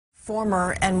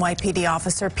Former NYPD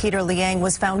officer Peter Liang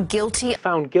was found guilty.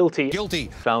 Found guilty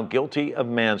of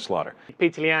manslaughter.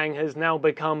 Peter Liang has now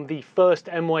become the first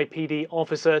NYPD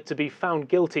officer to be found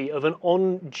guilty of an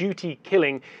on-duty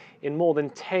killing in more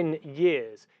than 10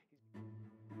 years.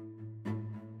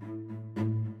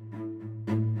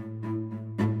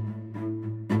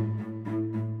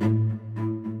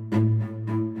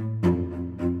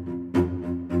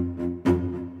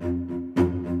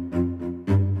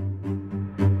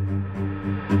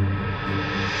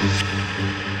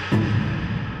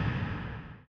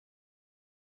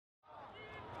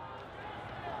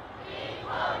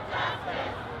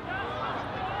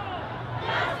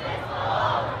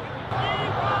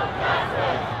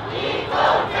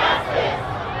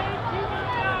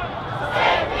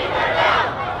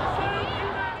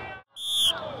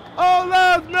 All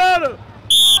lives matter.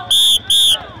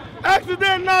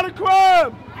 Accident not a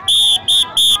crime.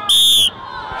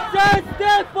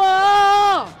 Justice for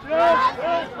all!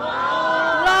 Justice for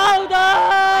all.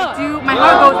 Louder! My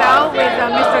heart goes out with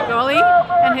Mr. Gurley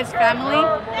and his family,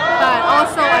 but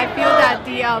also I feel that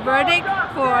the verdict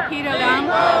for Peter Liang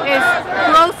is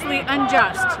grossly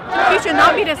unjust. He should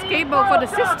not be the scapegoat for the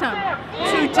system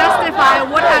to justify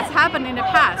what has happened in the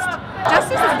past.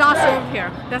 Justice is not served here.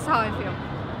 That's how I feel.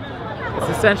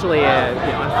 It's essentially an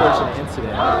unfortunate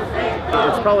incident.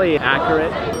 It's probably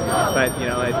accurate, but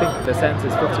I think the sentence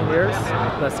is 15 years.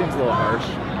 That seems a little harsh.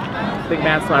 I think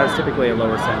manslaughter is typically a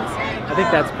lower sentence. I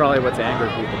think that's probably what's angered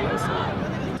people most.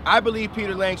 I believe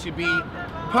Peter Liang should be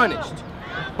punished,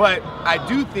 but I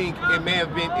do think it may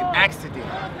have been an accident.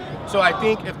 So I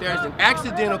think if there's an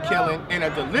accidental killing and a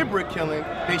deliberate killing,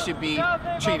 they should be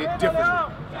treated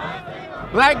differently.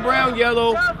 Black, brown,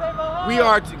 yellow, we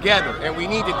are together, and we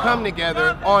need to come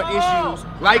together on issues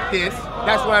like this.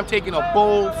 That's why I'm taking a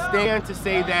bold stand to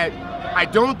say that I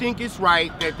don't think it's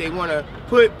right that they want to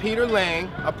put Peter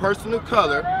Liang, a person of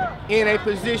color, in a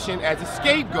position as a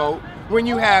scapegoat when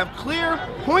you have clear,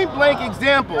 point-blank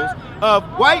examples of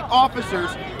white officers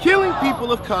killing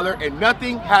people of color and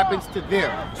nothing happens to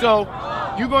them. So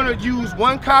you're going to use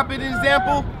one cop as an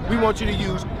example, we want you to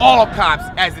use all cops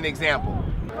as an example.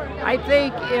 I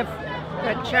think if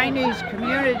the Chinese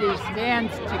community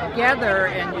stands together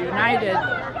and united,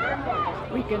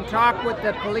 we can talk with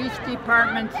the police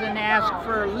departments and ask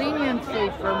for leniency,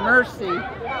 for mercy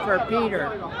for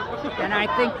Peter. And I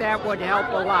think that would help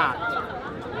a lot.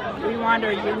 We want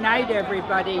to unite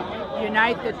everybody,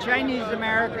 unite the Chinese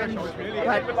Americans,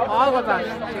 but all of us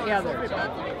together.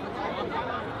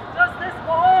 Justice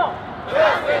for all!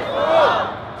 Justice for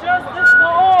all! Justice for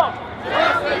all!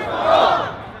 Justice for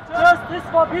all! Justice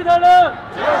for Peter Liang!